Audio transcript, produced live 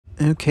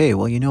Okay,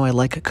 well, you know I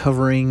like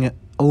covering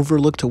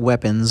overlooked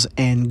weapons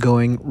and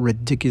going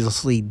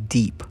ridiculously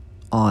deep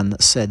on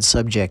said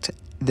subject.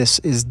 This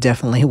is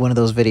definitely one of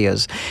those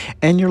videos.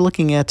 And you're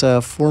looking at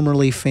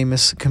formerly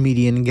famous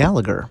comedian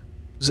Gallagher.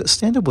 His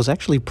stand-up was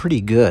actually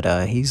pretty good.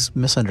 He's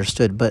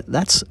misunderstood, but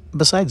that's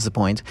besides the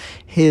point.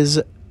 His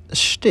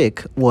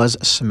shtick was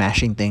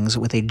smashing things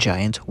with a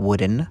giant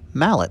wooden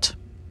mallet.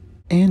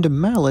 And a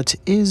mallet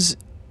is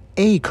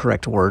a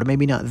correct word,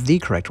 maybe not the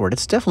correct word.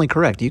 It's definitely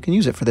correct. You can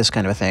use it for this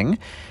kind of a thing.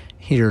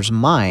 Here's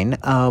mine,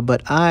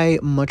 but I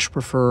much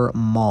prefer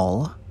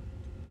maul.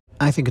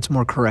 I think it's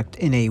more correct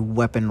in a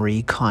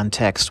weaponry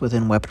context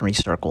within weaponry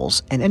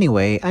circles. And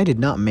anyway, I did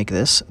not make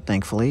this,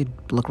 thankfully.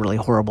 It'd look really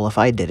horrible if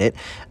I did it.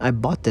 I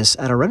bought this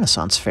at a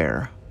Renaissance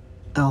fair.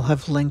 I'll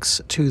have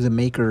links to the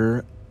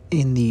maker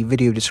in the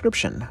video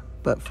description.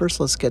 But first,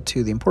 let's get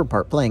to the important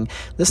part, playing.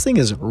 This thing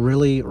is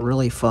really,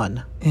 really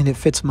fun. And it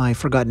fits my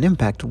Forgotten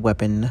Impact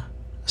weapon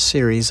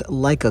series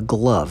like a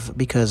glove,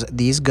 because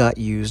these got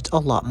used a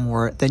lot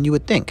more than you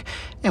would think.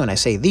 And when I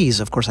say these,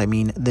 of course I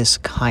mean this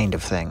kind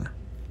of thing.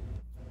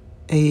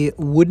 A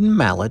wooden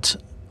mallet,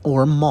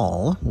 or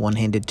maul,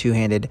 one-handed,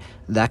 two-handed,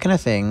 that kind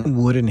of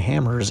thing, wooden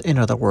hammers in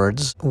other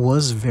words,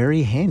 was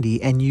very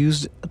handy and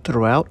used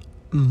throughout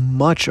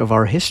much of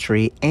our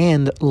history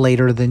and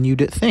later than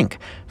you'd think.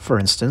 For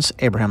instance,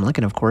 Abraham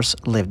Lincoln, of course,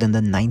 lived in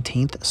the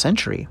 19th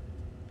century.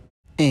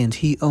 And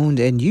he owned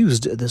and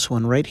used this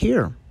one right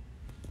here.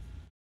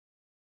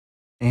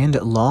 And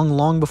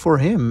long before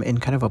him, in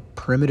kind of a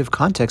primitive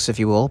context, if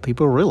you will,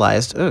 people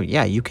realized, oh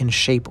yeah, you can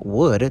shape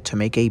wood to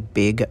make a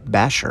big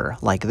basher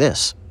like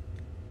this.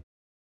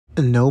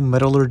 No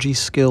metallurgy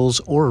skills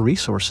or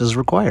resources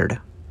required.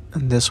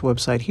 This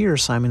website here,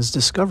 Simon's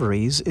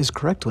Discoveries, is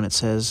correct when it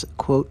says,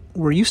 quote,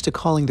 "We're used to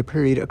calling the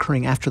period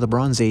occurring after the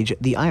Bronze Age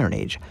the Iron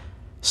Age.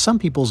 Some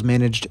peoples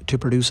managed to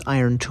produce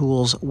iron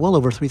tools well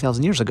over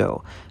 3,000 years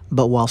ago,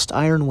 but whilst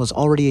iron was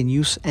already in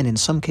use and in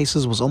some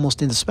cases was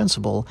almost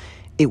indispensable,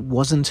 it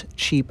wasn't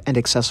cheap and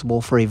accessible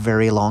for a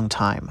very long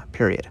time,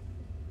 period."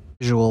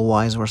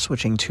 Visual-wise, we're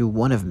switching to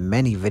one of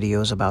many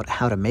videos about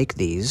how to make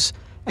these,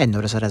 and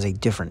notice it has a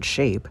different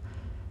shape.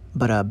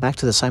 But back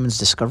to the Simon's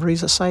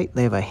Discoveries site,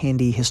 they have a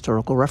handy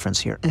historical reference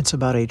here. It's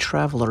about a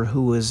traveler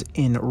who was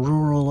in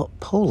rural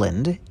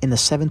Poland in the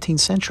 17th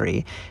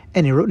century,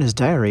 and he wrote in his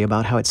diary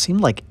about how it seemed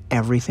like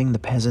everything the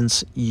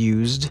peasants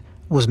used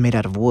was made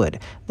out of wood.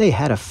 They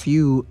had a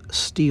few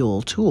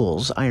steel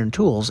tools, iron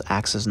tools,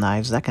 axes,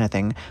 knives, that kind of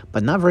thing,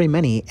 but not very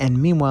many,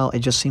 and meanwhile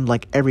it just seemed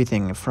like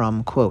everything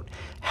from, quote,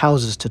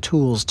 houses to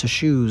tools to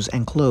shoes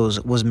and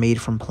clothes was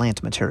made from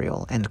plant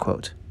material, end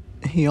quote.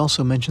 He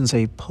also mentions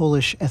a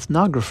Polish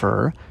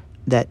ethnographer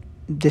that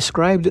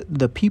described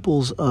the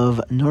peoples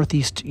of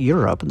Northeast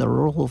Europe, the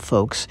rural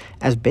folks,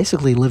 as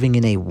basically living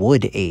in a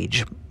wood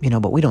age,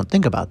 but we don't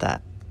think about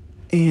that.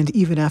 And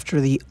even after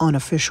the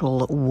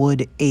unofficial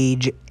wood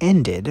age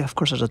ended, of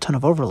course there's a ton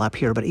of overlap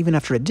here, but even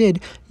after it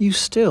did, you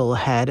still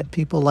had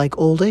people like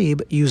Old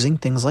Abe using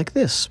things like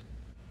this.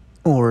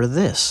 Or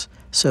this.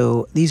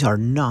 So these are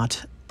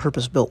not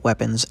purpose-built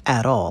weapons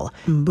at all.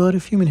 But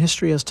if human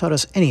history has taught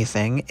us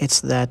anything, it's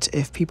that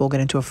if people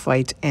get into a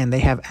fight and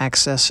they have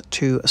access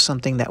to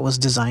something that was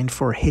designed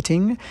for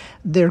hitting,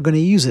 they're going to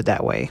use it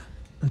that way,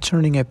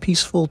 turning a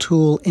peaceful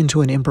tool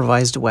into an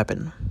improvised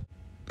weapon.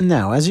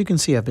 Now, as you can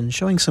see, I've been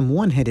showing some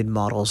one-handed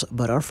models,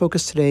 but our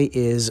focus today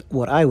is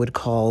what I would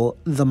call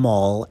the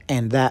maul,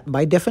 and that,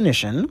 by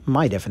definition,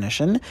 my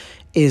definition,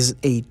 is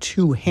a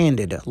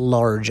two-handed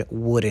large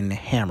wooden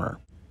hammer.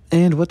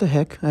 And what the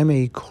heck, I'm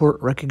a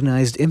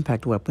court-recognized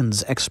impact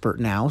weapons expert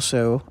now,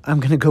 so I'm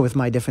going to go with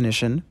my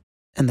definition.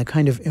 And the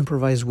kind of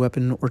improvised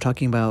weapon we're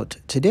talking about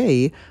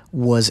today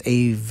was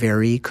a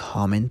very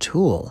common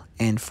tool,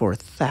 and for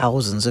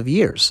thousands of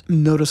years.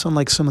 Notice,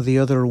 unlike some of the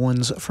other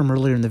ones from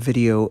earlier in the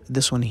video,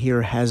 this one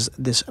here has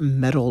this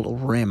metal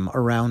rim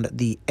around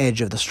the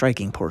edge of the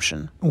striking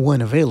portion.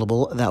 When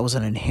available, that was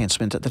an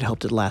enhancement that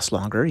helped it last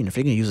longer. If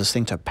you're going to use this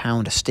thing to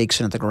pound stakes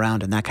into the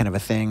ground and that kind of a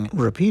thing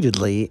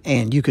repeatedly,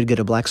 and you could get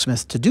a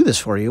blacksmith to do this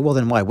for you, well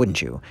then why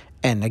wouldn't you?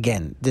 And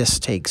again, this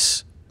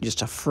takes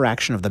just a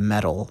fraction of the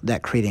metal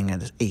that creating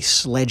a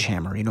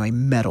sledgehammer, a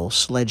metal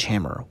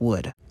sledgehammer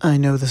would. I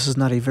know this is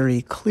not a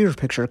very clear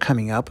picture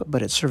coming up,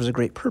 but it serves a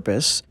great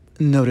purpose.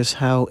 Notice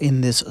how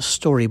in this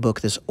storybook,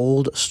 this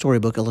old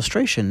storybook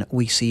illustration,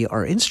 we see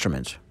our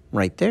instrument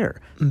right there,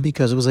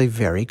 because it was a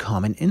very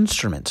common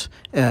instrument.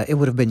 It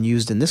would have been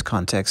used in this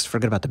context,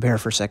 forget about the bear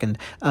for a second,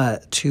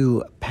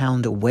 to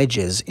pound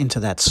wedges into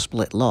that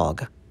split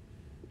log.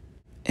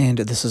 And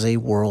this is a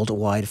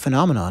worldwide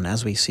phenomenon,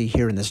 as we see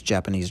here in this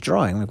Japanese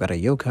drawing. We've got a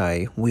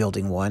yokai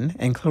wielding one,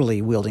 and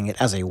clearly wielding it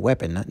as a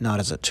weapon, not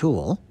as a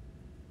tool.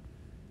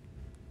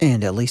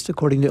 And at least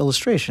according to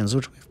illustrations,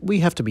 which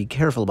we have to be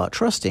careful about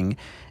trusting,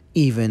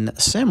 even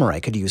samurai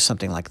could use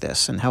something like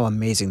this. And how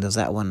amazing does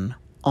that one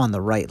on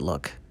the right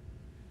look?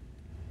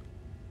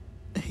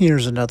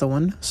 Here's another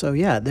one. So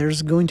yeah,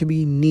 there's going to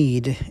be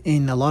need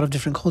in a lot of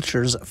different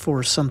cultures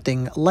for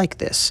something like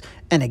this.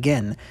 And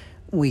again,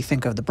 we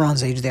think of the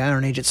Bronze Age, the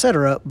Iron Age,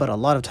 etc., but a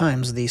lot of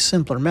times the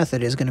simpler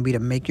method is going to be to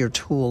make your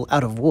tool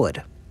out of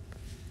wood.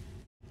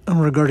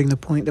 Regarding the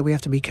point that we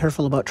have to be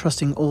careful about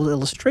trusting old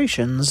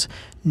illustrations,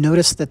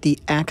 notice that the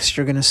axe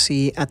you're going to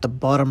see at the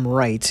bottom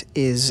right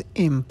is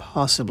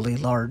impossibly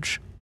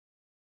large.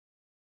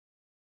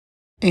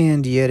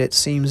 And yet it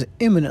seems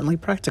eminently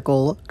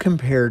practical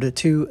compared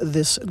to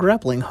this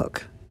grappling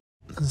hook.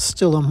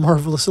 Still a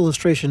marvelous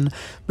illustration,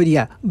 but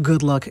yeah,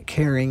 good luck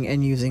carrying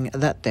and using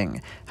that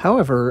thing.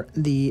 However,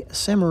 the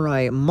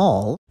samurai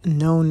maul,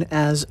 known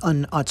as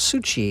an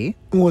atsuchi,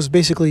 was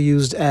basically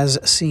used as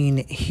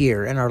seen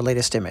here in our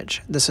latest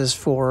image. This is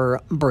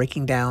for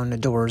breaking down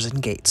doors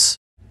and gates.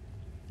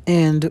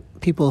 And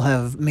people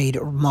have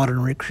made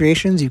modern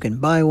recreations. You can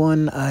buy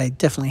one. I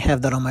definitely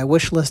have that on my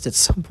wish list at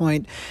some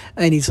point.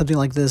 I need something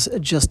like this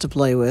just to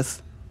play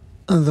with.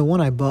 The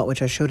one I bought,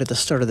 which I showed at the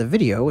start of the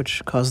video,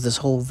 which caused this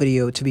whole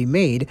video to be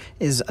made,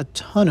 is a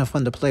ton of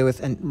fun to play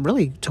with and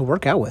really to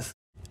work out with.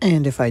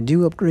 And if I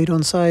do upgrade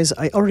on size,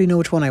 I already know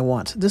which one I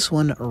want. This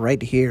one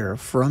right here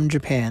from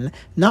Japan,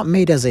 not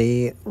made as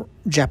a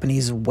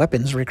Japanese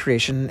weapons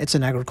recreation, it's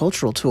an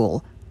agricultural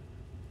tool.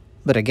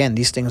 But again,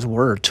 these things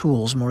were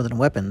tools more than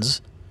weapons.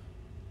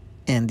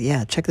 And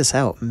yeah, check this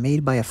out,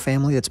 made by a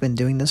family that's been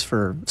doing this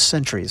for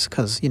centuries,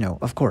 because, you know,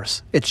 of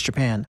course, it's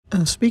Japan.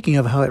 And speaking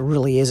of how it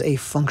really is a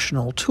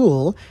functional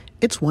tool,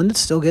 it's one that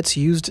still gets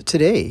used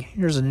today.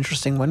 Here's an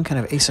interesting one,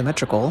 kind of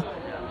asymmetrical.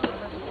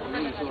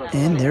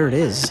 And there it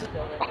is.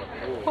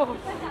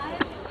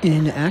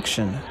 In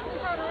action.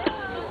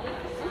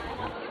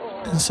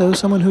 And so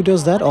someone who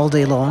does that all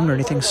day long, or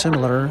anything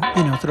similar,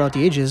 you know, throughout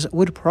the ages,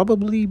 would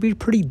probably be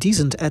pretty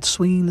decent at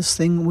swinging this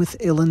thing with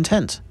ill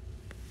intent.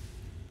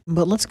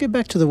 But let's get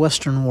back to the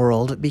Western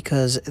world,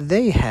 because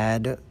they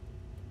had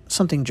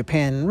something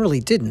Japan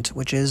really didn't,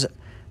 which is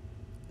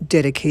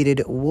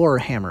dedicated war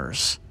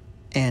hammers.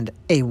 And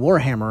a war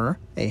hammer,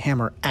 a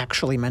hammer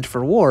actually meant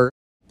for war,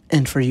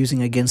 and for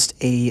using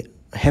against a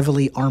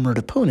heavily armored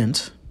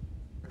opponent,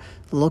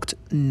 looked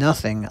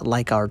nothing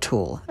like our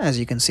tool, as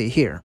you can see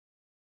here.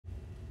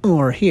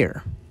 Or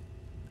here.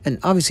 And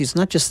obviously it's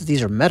not just that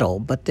these are metal,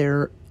 but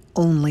they're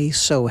only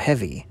so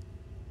heavy.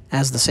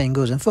 As the saying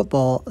goes in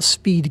football,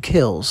 speed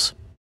kills.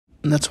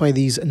 And that's why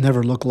these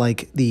never look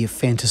like the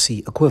fantasy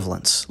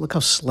equivalents. Look how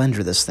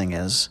slender this thing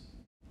is.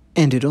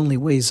 And it only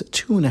weighs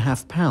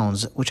 2.5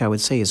 pounds, which I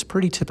would say is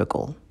pretty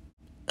typical.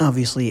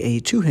 Obviously, a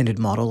two-handed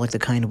model like the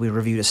kind we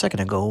reviewed a second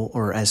ago,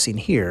 or as seen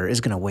here,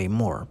 is going to weigh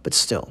more, but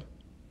still.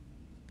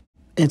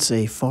 It's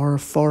a far,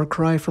 far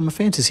cry from a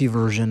fantasy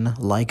version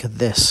like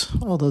this,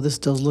 although this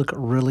does look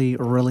really,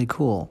 really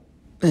cool.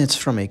 It's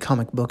from a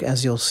comic book,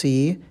 as you'll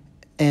see,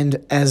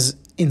 and as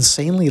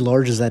insanely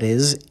large as that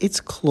is,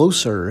 it's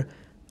closer,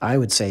 I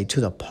would say,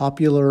 to the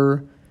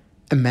popular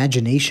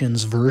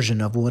imagination's version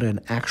of what an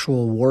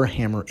actual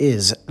warhammer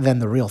is than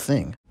the real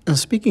thing. And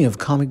speaking of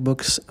comic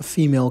books,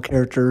 female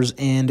characters,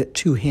 and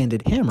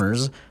two-handed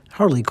hammers,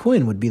 Harley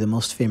Quinn would be the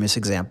most famous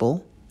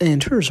example.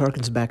 And hers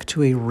harkens back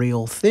to a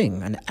real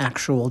thing, an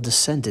actual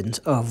descendant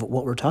of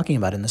what we're talking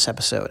about in this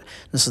episode.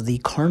 This is the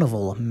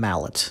carnival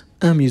mallet.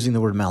 I'm using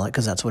the word mallet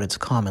because that's what it's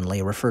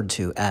commonly referred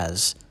to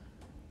as.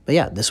 But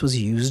yeah, this was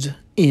used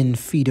in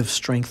feat of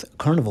strength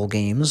carnival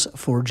games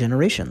for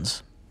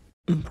generations.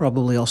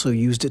 Probably also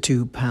used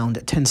to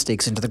pound 10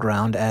 stakes into the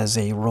ground as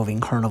a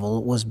roving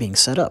carnival was being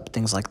set up,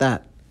 things like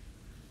that.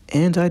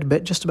 And I'd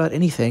bet just about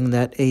anything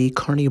that a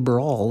carny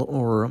brawl,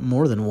 or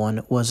more than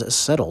one, was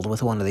settled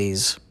with one of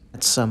these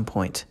at some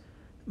point.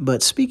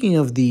 But speaking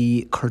of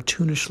the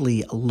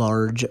cartoonishly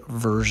large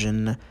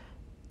version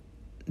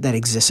that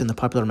exists in the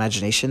popular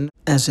imagination,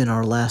 as in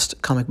our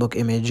last comic book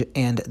image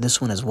and this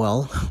one as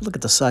well, look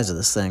at the size of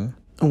this thing.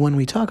 When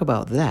we talk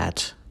about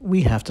that,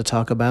 we have to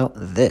talk about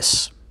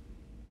this.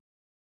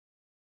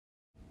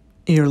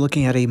 You're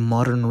looking at a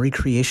modern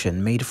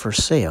recreation made for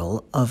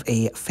sale of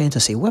a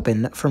fantasy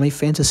weapon from a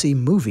fantasy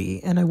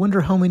movie, and I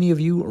wonder how many of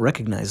you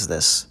recognize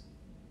this.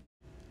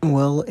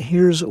 Well,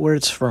 here's where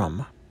it's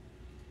from.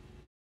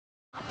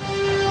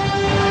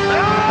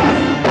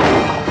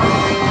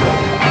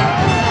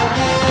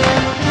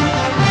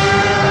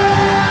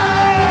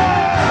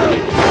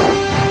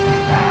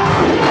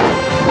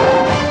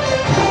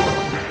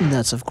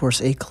 That's, of course,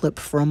 a clip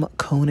from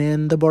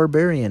Conan the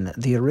Barbarian,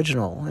 the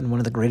original, and one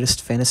of the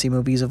greatest fantasy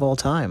movies of all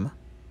time.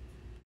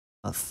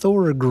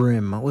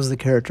 Thorgrim was the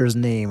character's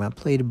name,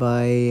 played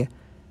by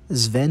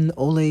Sven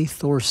Ole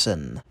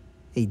Thorsen,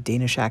 a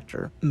Danish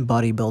actor,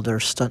 bodybuilder,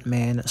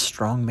 stuntman,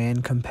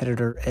 strongman,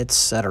 competitor,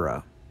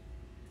 etc.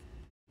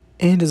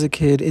 And as a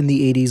kid in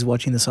the 80s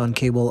watching this on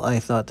cable, I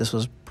thought this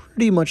was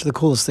pretty much the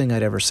coolest thing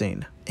I'd ever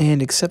seen.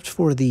 And except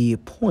for the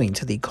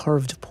point, the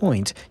carved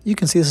point, you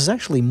can see this is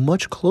actually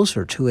much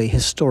closer to a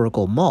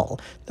historical maul.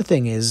 The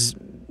thing is,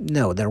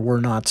 no, there were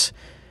not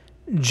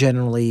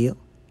generally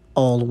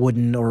all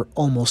wooden or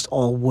almost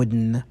all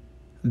wooden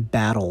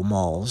battle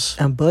mauls.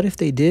 But if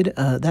they did,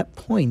 that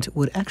point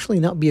would actually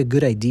not be a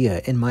good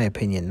idea, in my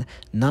opinion,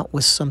 not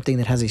with something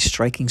that has a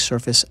striking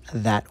surface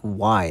that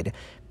wide.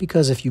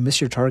 Because if you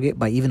miss your target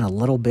by even a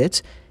little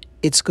bit,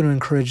 it's going to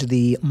encourage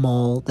the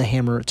maul, the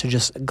hammer, to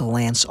just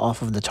glance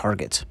off of the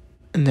target.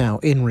 Now,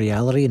 in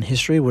reality, in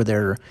history, were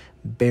there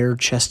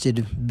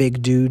bare-chested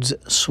big dudes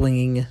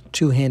swinging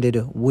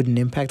two-handed wooden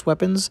impact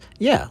weapons?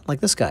 Yeah,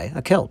 like this guy,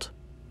 a Celt.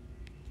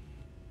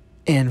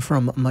 And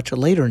from much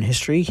later in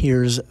history,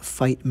 here's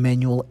fight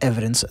manual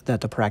evidence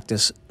that the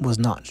practice was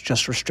not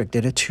just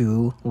restricted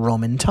to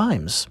Roman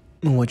times.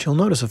 What you'll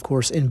notice, of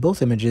course, in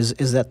both images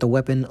is that the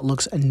weapon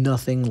looks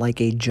nothing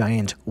like a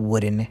giant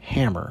wooden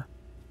hammer.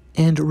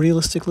 And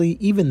realistically,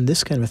 even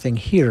this kind of thing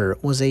here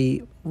was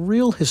a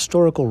real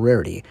historical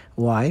rarity.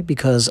 Why?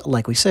 Because,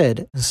 like we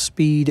said,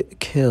 speed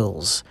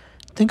kills.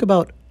 Think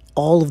about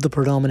all of the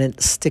predominant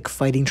stick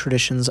fighting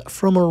traditions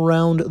from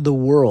around the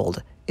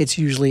world. It's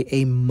usually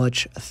a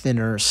much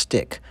thinner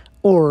stick.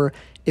 Or,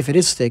 if it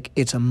is thick,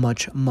 it's a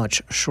much,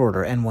 much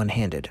shorter and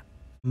one-handed.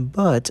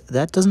 But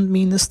that doesn't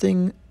mean this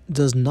thing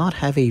does not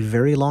have a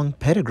very long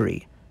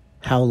pedigree.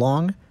 How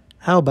long?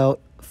 How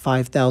about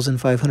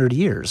 5,500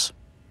 years?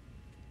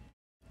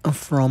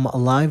 From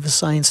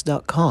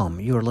livescience.com,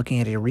 you are looking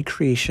at a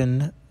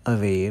recreation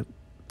of a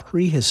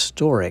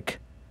prehistoric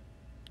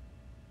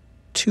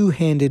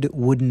two-handed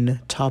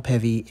wooden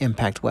top-heavy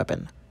impact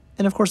weapon.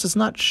 And of course, it's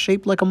not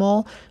shaped like a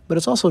maul, but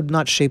it's also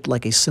not shaped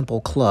like a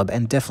simple club,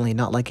 and definitely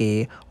not like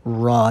a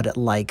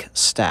rod-like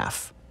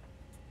staff.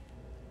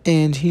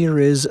 And here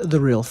is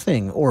the real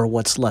thing, or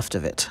what's left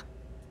of it.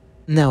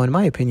 Now, in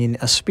my opinion,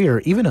 a spear,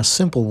 even a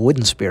simple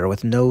wooden spear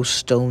with no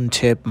stone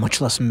tip, much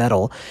less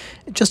metal,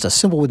 just a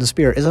simple wooden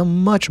spear is a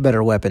much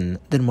better weapon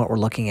than what we're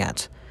looking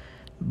at.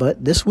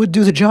 But this would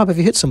do the job if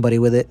you hit somebody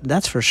with it,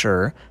 that's for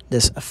sure,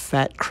 this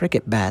fat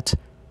cricket bat.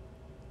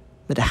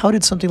 But how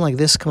did something like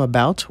this come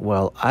about?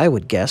 Well, I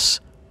would guess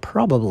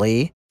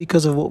probably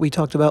because of what we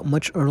talked about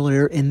much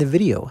earlier in the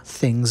video,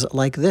 things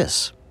like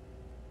this.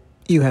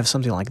 You have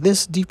something like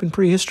this deep in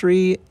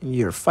prehistory,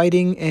 you're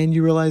fighting, and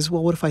you realize,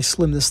 well, what if I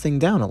slim this thing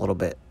down a little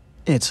bit?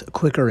 It's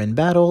quicker in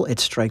battle, it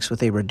strikes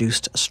with a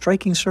reduced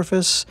striking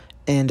surface,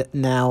 and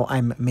now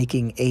I'm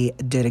making a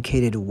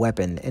dedicated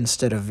weapon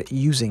instead of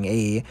using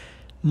a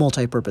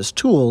multi-purpose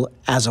tool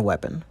as a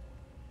weapon.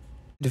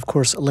 And of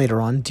course, later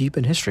on, deep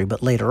in history,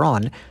 but later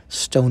on,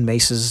 stone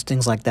maces,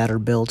 things like that are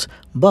built,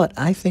 but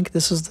I think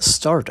this is the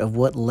start of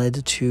what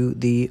led to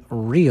the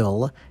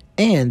real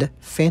and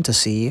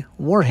fantasy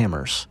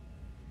warhammers.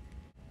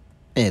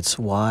 It's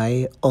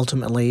why,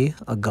 ultimately,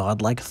 a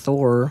god like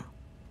Thor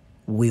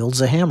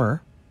wields a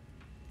hammer.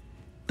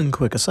 And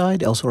quick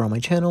aside, elsewhere on my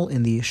channel,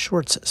 in the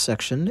shorts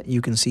section,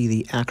 you can see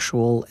the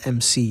actual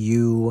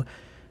MCU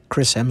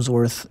Chris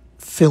Hemsworth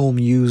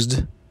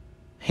film-used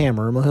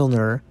hammer,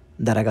 Mjolnir,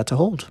 that I got to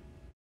hold.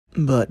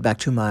 But back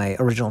to my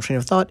original train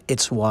of thought,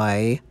 it's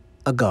why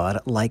a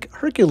god like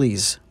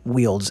Hercules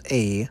wields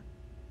a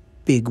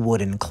big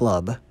wooden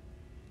club.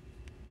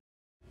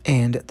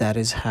 And that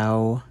is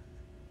how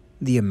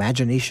the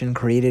imagination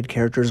created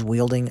characters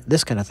wielding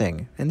this kind of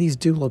thing. And these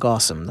do look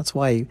awesome. That's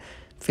why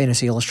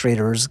fantasy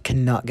illustrators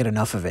cannot get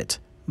enough of it.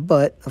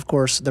 But, of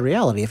course, the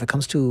reality, if it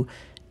comes to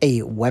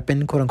a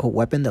weapon, quote-unquote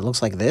weapon, that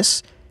looks like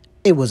this,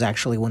 it was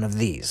actually one of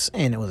these.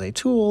 And it was a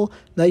tool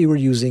that you were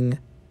using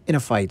in a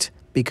fight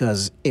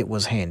because it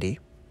was handy.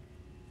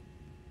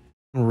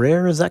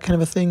 Rare as that kind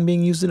of a thing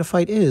being used in a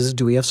fight is,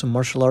 do we have some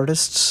martial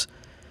artists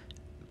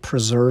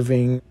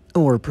preserving /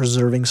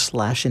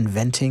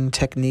 inventing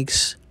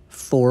techniques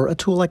for a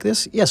tool like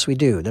this? Yes, we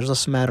do. There's a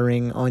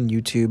smattering on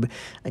YouTube.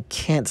 I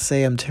can't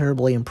say I'm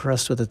terribly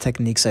impressed with the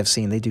techniques I've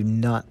seen. They do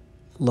not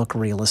look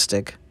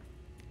realistic.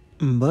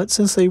 But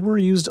since they were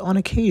used on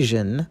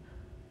occasion,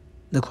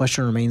 the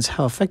question remains,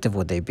 how effective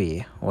would they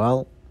be?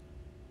 Well,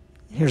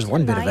 here's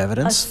one bit of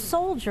evidence. A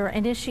soldier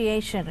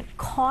initiation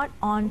caught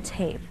on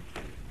tape.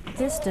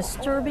 This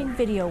disturbing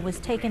video was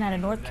taken at a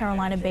North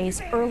Carolina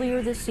base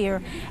earlier this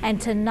year, and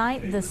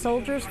tonight the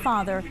soldier's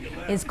father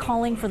is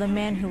calling for the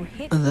man who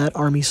hit... That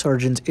army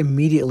sergeant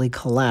immediately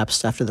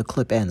collapsed after the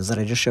clip ends that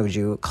I just showed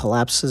you,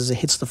 collapses,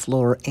 hits the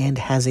floor, and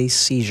has a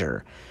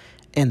seizure.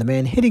 And the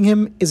man hitting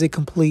him is a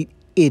complete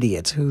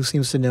idiot who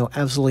seems to know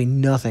absolutely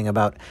nothing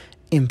about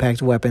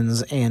impact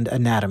weapons and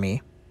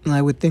anatomy.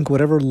 I would think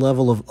whatever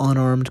level of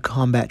unarmed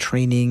combat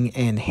training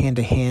and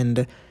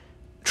hand-to-hand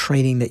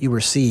training that you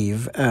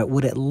receive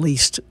would at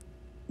least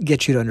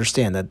get you to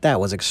understand that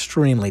that was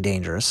extremely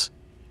dangerous.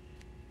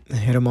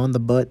 Hit him on the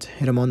butt,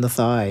 hit him on the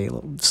thigh,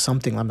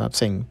 something. I'm not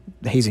saying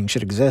hazing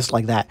should exist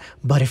like that,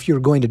 but if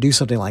you're going to do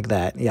something like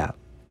that, yeah.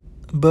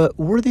 But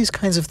were these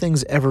kinds of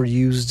things ever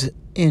used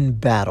in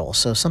battle?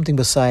 So something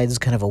besides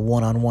kind of a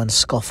one-on-one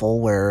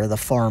scuffle where the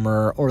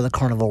farmer or the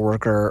carnival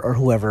worker or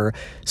whoever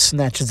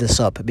snatches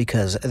this up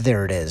because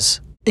there it is.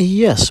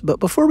 Yes, but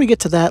before we get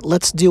to that,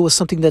 let's deal with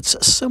something that's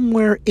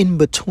somewhere in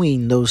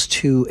between those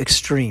two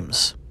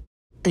extremes.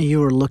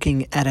 You're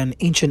looking at an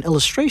ancient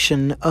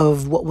illustration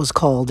of what was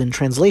called, in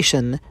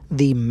translation,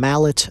 the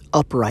Mallet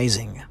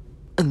Uprising.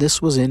 And this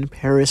was in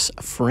Paris,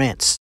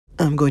 France.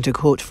 I'm going to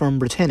quote from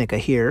Britannica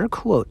here,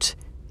 quote,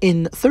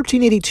 "In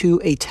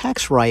 1382, a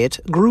tax riot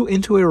grew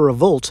into a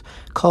revolt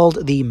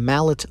called the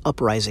Mallet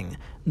Uprising.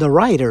 The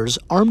rioters,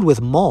 armed with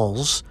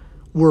mauls,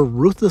 were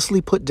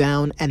ruthlessly put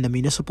down and the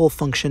municipal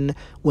function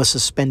was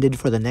suspended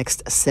for the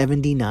next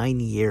 79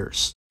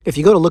 years. If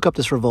you go to look up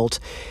this revolt,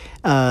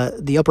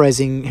 the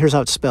uprising, here's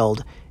how it's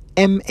spelled,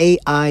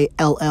 Maillotin.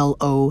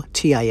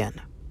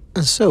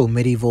 So,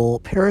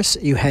 medieval Paris,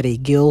 you had a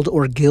guild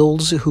or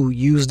guilds who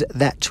used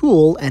that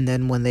tool, and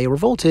then when they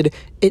revolted,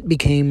 it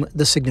became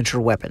the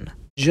signature weapon.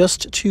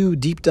 Just to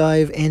deep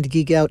dive and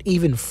geek out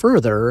even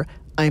further,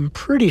 I'm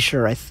pretty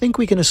sure, I think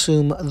we can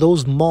assume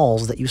those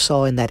mauls that you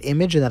saw in that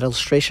image, in that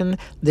illustration,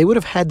 they would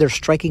have had their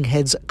striking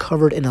heads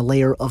covered in a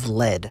layer of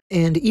lead.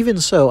 And even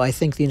so, I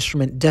think the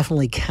instrument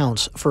definitely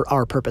counts for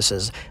our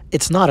purposes.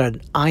 It's not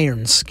an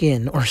iron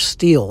skin or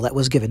steel that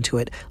was given to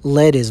it.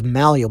 Lead is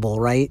malleable,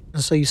 right?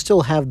 So you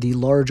still have the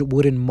large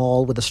wooden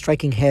maul with a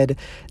striking head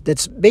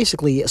that's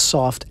basically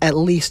soft, at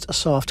least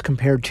soft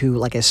compared to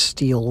like a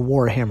steel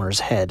warhammer's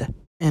head.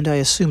 And I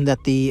assume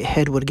that the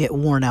head would get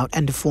worn out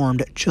and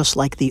deformed just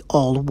like the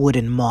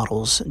all-wooden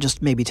models,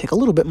 just maybe take a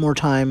little bit more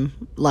time,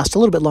 last a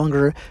little bit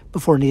longer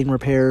before needing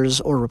repairs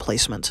or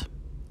replacement.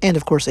 And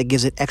of course it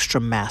gives it extra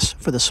mass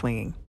for the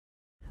swinging.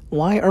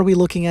 Why are we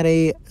looking at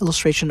a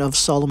illustration of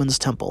Solomon's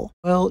Temple?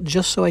 Well,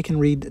 just so I can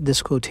read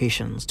this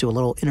quotation. Let's do a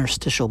little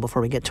interstitial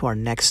before we get to our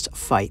next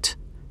fight.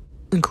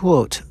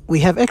 Quote, "We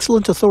have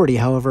excellent authority,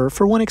 however,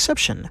 for one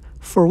exception,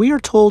 for we are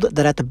told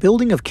that at the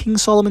building of King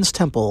Solomon's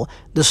Temple,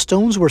 the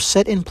stones were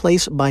set in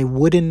place by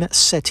wooden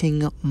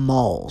setting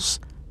mauls."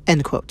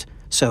 End quote.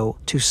 So,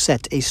 to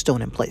set a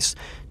stone in place.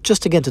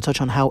 Just again to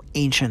touch on how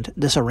ancient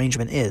this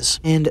arrangement is.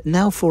 And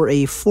now for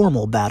a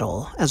formal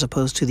battle, as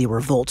opposed to the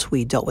revolt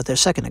we dealt with a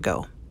second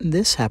ago.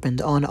 This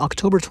happened on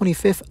October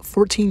 25th,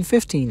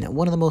 1415,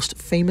 one of the most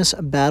famous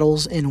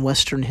battles in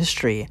Western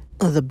history,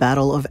 the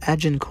Battle of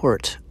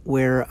Agincourt,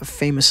 where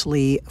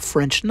famously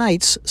French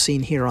knights,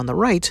 seen here on the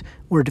right,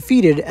 were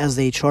defeated as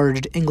they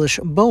charged English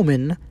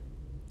bowmen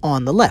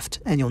on the left.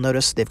 And you'll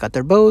notice they've got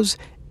their bows,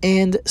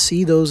 and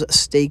see those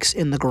stakes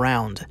in the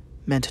ground,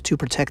 meant to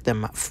protect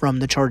them from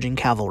the charging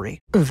cavalry.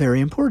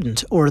 Very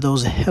important, or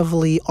those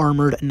heavily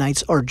armored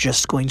knights are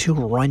just going to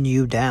run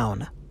you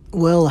down.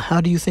 Well,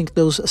 how do you think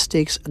those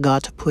stakes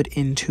got put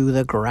into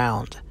the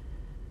ground?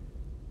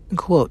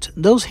 Quote,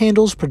 "Those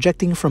handles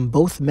projecting from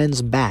both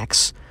men's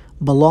backs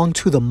belong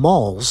to the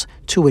mauls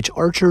to which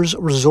archers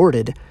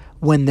resorted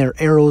when their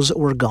arrows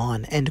were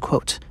gone." End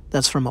quote.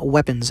 That's from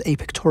Weapons, A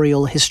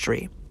Pictorial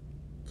History.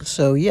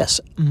 So yes,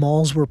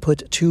 mauls were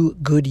put to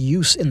good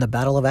use in the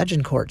Battle of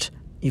Agincourt.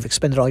 You've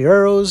expended all your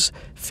arrows,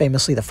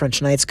 famously the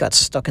French knights got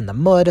stuck in the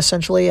mud,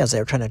 essentially, as they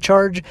were trying to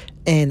charge,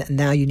 and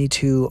now you need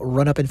to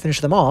run up and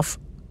finish them off.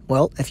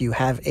 Well, if you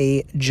have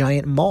a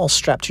giant maul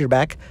strapped to your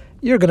back,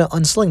 you're going to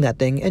unsling that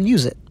thing and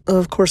use it.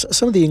 Of course,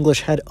 some of the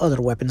English had other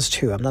weapons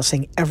too. I'm not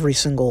saying every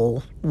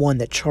single one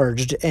that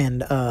charged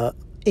and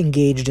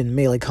engaged in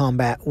melee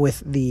combat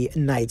with the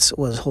knights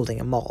was holding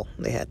a maul.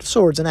 They had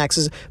swords and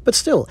axes, but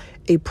still,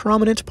 a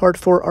prominent part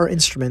for our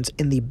instrument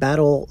in the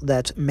battle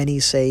that many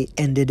say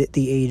ended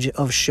the age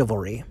of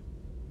chivalry.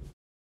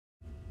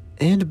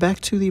 And back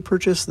to the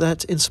purchase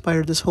that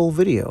inspired this whole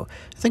video.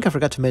 I think I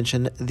forgot to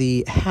mention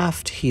the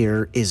haft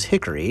here is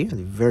hickory, a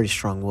very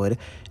strong wood,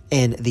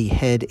 and the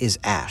head is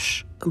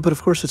ash. But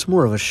of course it's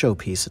more of a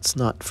showpiece. It's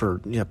not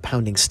for,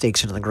 pounding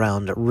stakes into the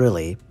ground,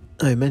 really.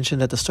 I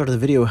mentioned at the start of the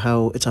video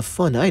how it's a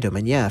fun item,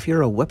 and yeah, if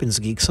you're a weapons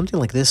geek, something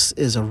like this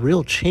is a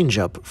real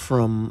change-up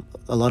from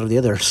a lot of the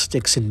other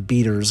sticks and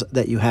beaters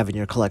that you have in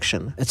your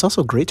collection. It's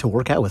also great to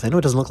work out with. I know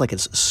it doesn't look like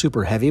it's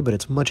super heavy, but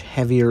it's much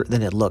heavier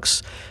than it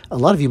looks. A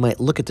lot of you might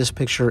look at this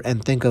picture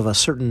and think of a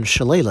certain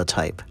shillelagh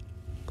type,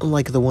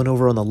 like the one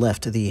over on the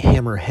left, the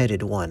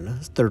hammer-headed one,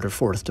 third or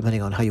fourth,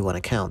 depending on how you want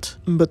to count.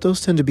 But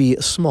those tend to be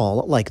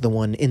small, like the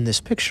one in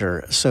this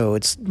picture, so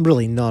it's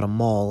really not a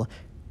maul.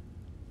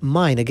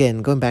 Mine,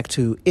 again, going back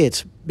to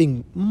it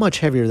being much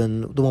heavier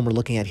than the one we're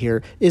looking at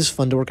here, is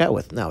fun to work out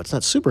with. Now, it's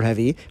not super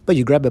heavy, but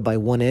you grab it by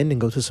one end and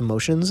go through some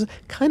motions,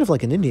 kind of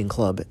like an Indian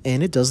club,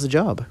 and it does the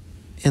job.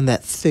 And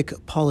that thick,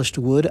 polished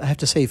wood, I have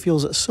to say,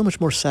 feels so much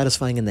more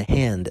satisfying in the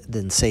hand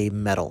than, say,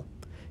 metal.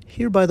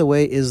 Here, by the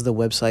way, is the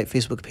website,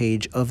 Facebook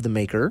page of the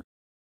maker.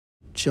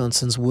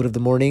 Johnson's Wood of the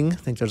Morning. I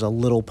think there's a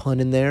little pun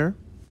in there.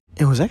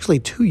 It was actually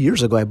 2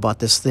 years ago I bought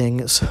this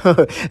thing,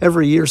 so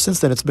every year since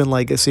then it's been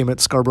like I see him at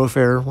Scarborough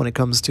Fair when it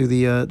comes to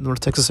the North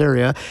Texas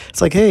area.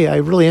 It's like, hey, I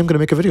really am going to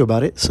make a video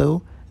about it,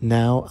 so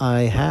now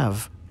I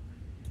have.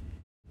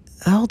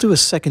 I'll do a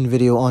second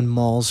video on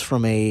mauls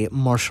from a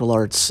martial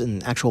arts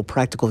and actual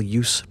practical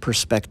use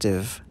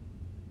perspective.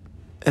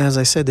 As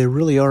I said, they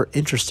really are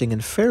interesting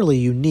and fairly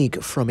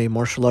unique from a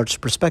martial arts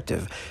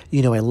perspective.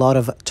 A lot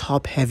of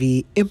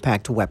top-heavy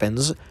impact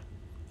weapons,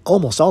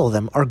 almost all of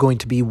them, are going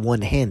to be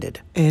one-handed,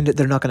 and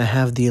they're not going to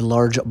have the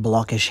large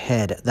blockish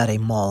head that a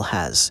maul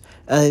has.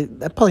 I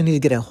probably need to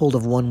get a hold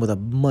of one with a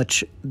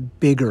much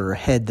bigger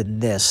head than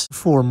this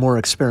for more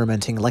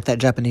experimenting, like that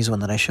Japanese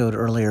one that I showed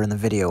earlier in the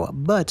video,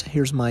 but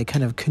here's my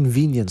kind of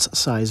convenience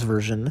size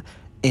version,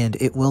 and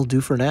it will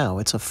do for now.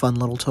 It's a fun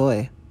little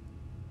toy.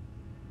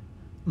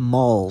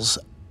 Mauls,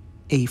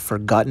 a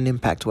forgotten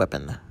impact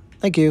weapon.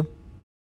 Thank you.